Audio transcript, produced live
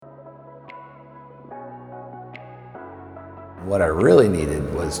What I really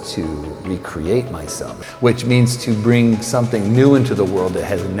needed was to recreate myself, which means to bring something new into the world that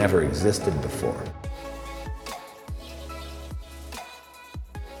has never existed before.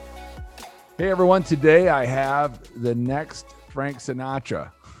 Hey everyone, today I have the next Frank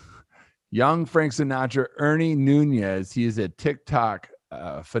Sinatra, young Frank Sinatra, Ernie Nunez. He is a TikTok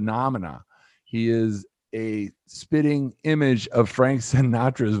phenomena. He is a spitting image of Frank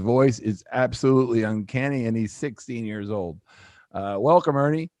Sinatra's voice. It's absolutely uncanny, and he's 16 years old. Welcome,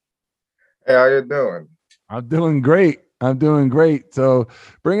 Ernie. Hey, how you doing? I'm doing great. So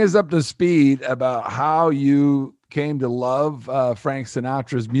bring us up to speed about how you came to love Frank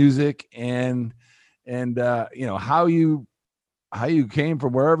Sinatra's music and how you came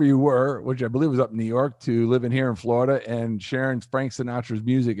from wherever you were, which I believe was up in New York, to living here in Florida and sharing Frank Sinatra's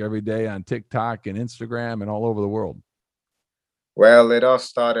music every day on TikTok and Instagram and all over the world. Well, it all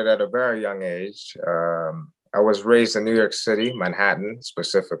started at a very young age. I was raised in New York City, Manhattan,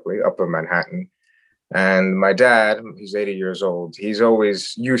 specifically, Upper Manhattan. And my dad, he's 80 years old. He's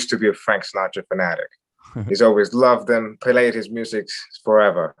always used to be a Frank Sinatra fanatic. He's always loved him, played his music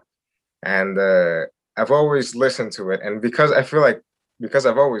forever. And I've always listened to it. And because I've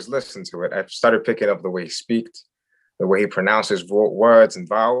always listened to it, I've started picking up the way he speaks, the way he pronounces words and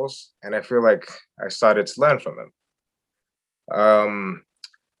vowels. And I feel like I started to learn from him.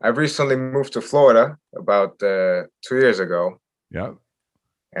 I recently moved to Florida about 2 years ago. Yeah.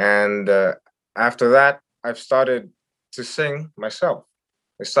 And after that, I've started to sing myself.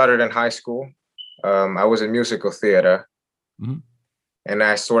 I started in high school. I was in musical theater. Mm-hmm. And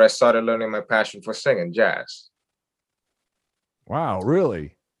I started learning my passion for singing jazz. Wow,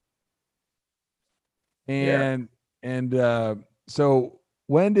 really? And so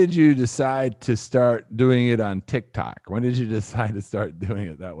when did you decide to start doing it on TikTok? When did you decide to start doing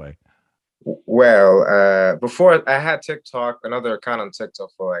it that way? Well, before I had TikTok, another account on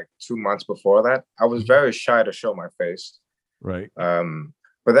TikTok for like 2 months before that. I was very shy to show my face. Right.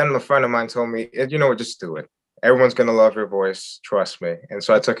 But then a friend of mine told me, just do it. Everyone's going to love your voice. Trust me. And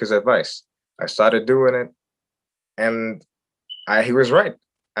so I took his advice. I started doing it. And he was right.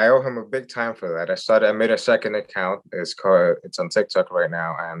 I owe him a big time for that. I made a second account. It's on TikTok right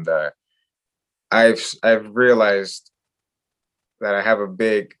now. And I've realized that I have a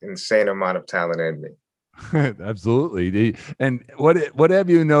big, insane amount of talent in me. Absolutely. And what have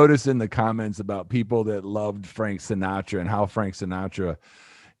you noticed in the comments about people that loved Frank Sinatra and how Frank Sinatra,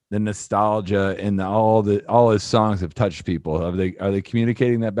 the nostalgia and all his songs have touched people? Are they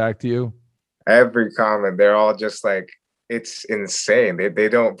communicating that back to you? Every comment, they're all just like, it's insane. They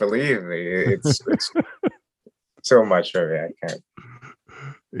don't believe me. It's so much for me. I can't.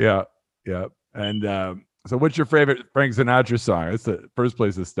 Yeah. And so what's your favorite Frank Sinatra song? That's the first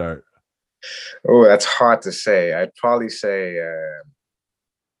place to start. Oh, that's hard to say. I'd probably say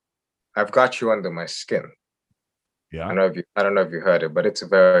I've Got You Under My Skin. Yeah. I don't know if you heard it, but it's a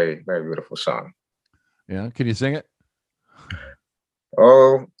very, very beautiful song. Yeah. Can you sing it?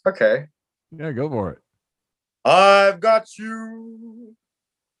 Oh, okay. Yeah, go for it. I've got you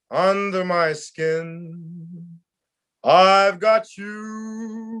under my skin. I've got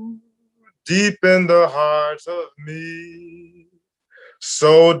you deep in the heart of me.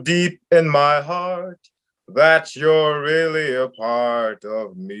 So deep in my heart that you're really a part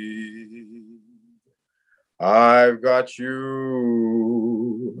of me. I've got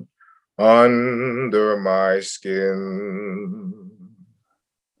you under my skin.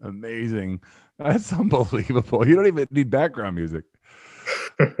 Amazing. That's unbelievable. You don't even need background music.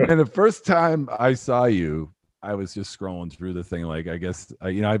 And the first time I saw you, I was just scrolling through the thing. Like, I guess,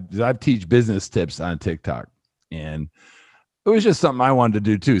 I teach business tips on TikTok, and it was just something I wanted to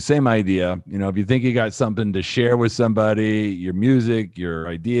do too. Same idea. If you think you got something to share with somebody, your music, your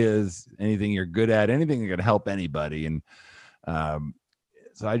ideas, anything you're good at, anything that can help anybody. And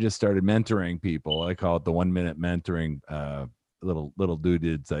so I just started mentoring people. I call it the 1 minute mentoring, little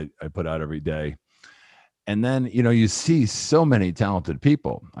doodads I put out every day. And then, you see so many talented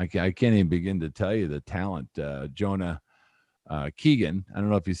people. I can't even begin to tell you the talent. Jonah Keegan. I don't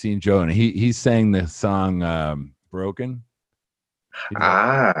know if you've seen Jonah. He sang the song Broken.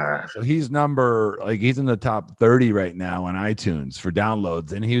 So he's in the top 30 right now on iTunes for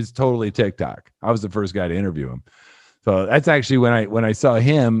downloads, and he was totally TikTok. I was the first guy to interview him. So that's actually when I saw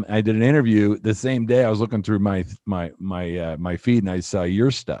him. I did an interview the same day. I was looking through my feed, and I saw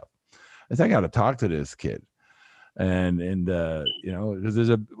your stuff. I said, I got to talk to this kid, and there's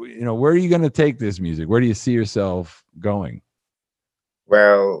where are you going to take this music? Where do you see yourself going?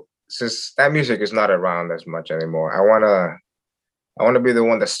 Well, since that music is not around as much anymore, I want to be the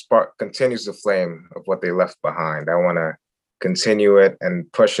one that continues the flame of what they left behind. I want continue it and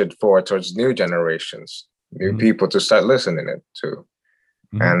push it forward towards new generations, new people to start listening it to.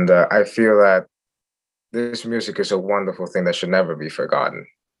 And I feel that this music is a wonderful thing that should never be forgotten.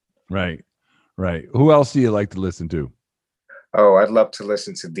 Right. Who else do you like to listen to? Oh, I'd love to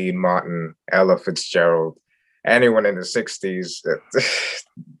listen to Dean Martin, Ella Fitzgerald, anyone in the 60s.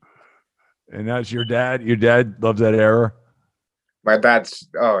 And that's your dad? Your dad loves that era? My dad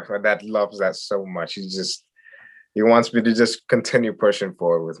loves that so much. He wants me to just continue pushing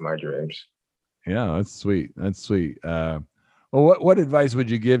forward with my dreams. Yeah, that's sweet. Well, what advice would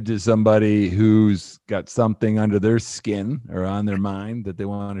you give to somebody who's got something under their skin or on their mind that they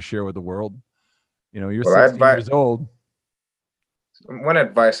want to share with the world? You know, you're 60 years old. One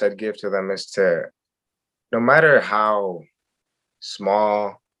advice I'd give to them is to, no matter how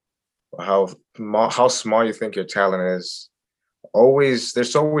small, how small you think your talent is,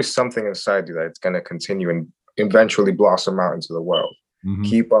 there's always something inside you that's going to continue and eventually blossom out into the world.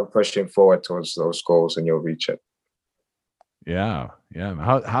 Keep on pushing forward towards those goals and you'll reach it. Yeah.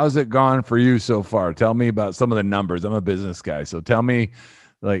 How's it gone for you so far? Tell me about some of the numbers. I'm a business guy, so tell me,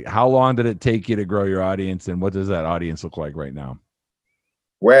 like, how long did it take you to grow your audience, and what does that audience look like right now?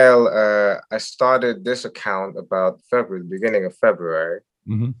 Well, I started this account about the beginning of February.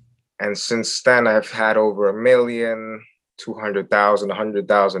 And since then, I've had over 1,200,000,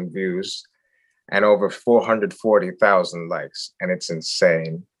 100,000 views and over 440,000 likes. And it's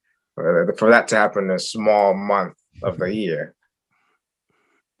insane for that to happen in a small month of the year.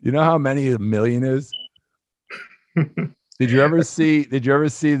 You know how many a million is? Did you ever see the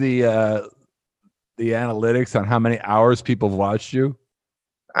analytics on how many hours people have watched you?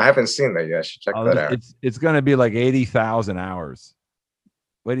 I haven't seen that yet. I should check that out. It's going to be like 80,000 hours.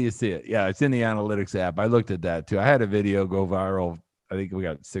 Where do you see it? Yeah, it's in the analytics app. I looked at that too. I had a video go viral. I think we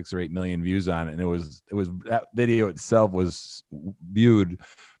got 6 or 8 million views on it, and it was that video itself was viewed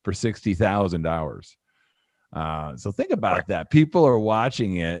for 60,000 hours. So think about that. People are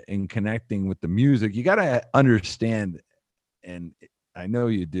watching it and connecting with the music. You got to understand, and I know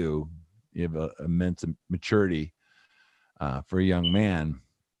you do. You have an immense maturity for a young man.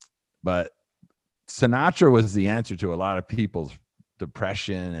 But Sinatra was the answer to a lot of people's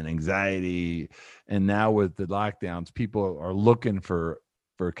depression and anxiety. And now with the lockdowns, people are looking for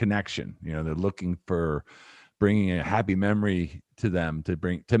connection. You know, they're looking for bringing a happy memory to them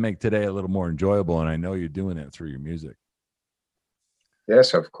to make today a little more enjoyable. And I know you're doing that through your music.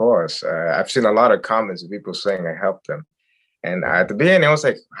 Yes, of course. I've seen a lot of comments of people saying I helped them. And at the beginning, I was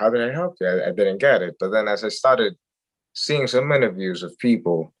like, how did I help you? I didn't get it. But then as I started seeing some interviews of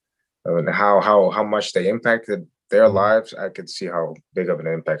people and how much they impacted their lives, I could see how big of an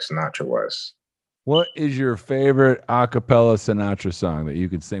impact Sinatra was. What is your favorite a cappella Sinatra song that you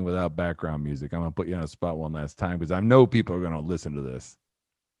could sing without background music? I'm going to put you on a spot one last time because I know people are going to listen to this.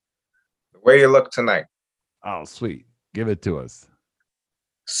 The Way You Look Tonight. Oh, sweet. Give it to us.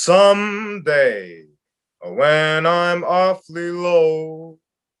 Someday, when I'm awfully low,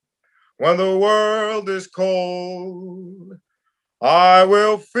 when the world is cold, I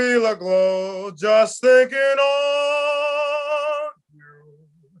will feel a glow just thinking of you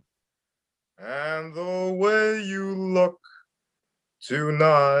and the way you look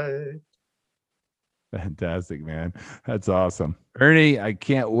tonight. Fantastic, man. That's awesome. Ernie, I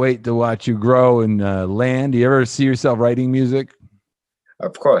can't wait to watch you grow and land. Do you ever see yourself writing music?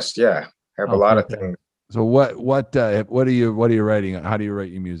 Of course, yeah. I have a lot of things. So what are you writing? How do you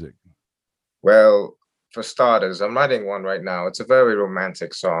write your music? Well, for starters, I'm writing one right now. It's a very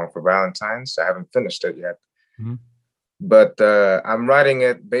romantic song for Valentine's. I haven't finished it yet. But I'm writing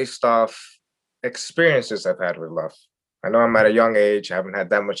it based off experiences I've had with love. I know I'm at a young age. I haven't had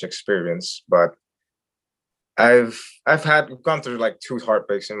that much experience, but I've gone through like 2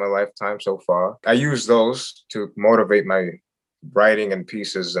 heartbreaks in my lifetime so far. I use those to motivate my writing and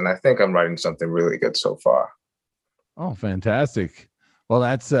pieces, and I think I'm writing something really good so far. Oh, fantastic. Well,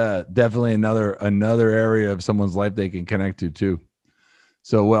 that's definitely another area of someone's life they can connect to too.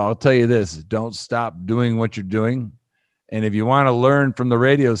 So, well, I'll tell you this, don't stop doing what you're doing. And if you want to learn from the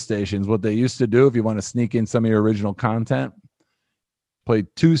radio stations, what they used to do, if you want to sneak in some of your original content, play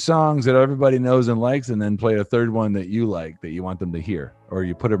 2 songs that everybody knows and likes, and then play a third one that you like, that you want them to hear, or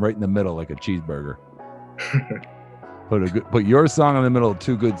you put them right in the middle like a cheeseburger. Put your song in the middle of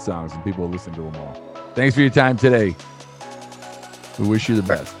 2 good songs, and people will listen to them all. Thanks for your time today. We wish you the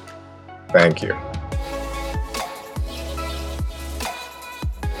best. Thank you.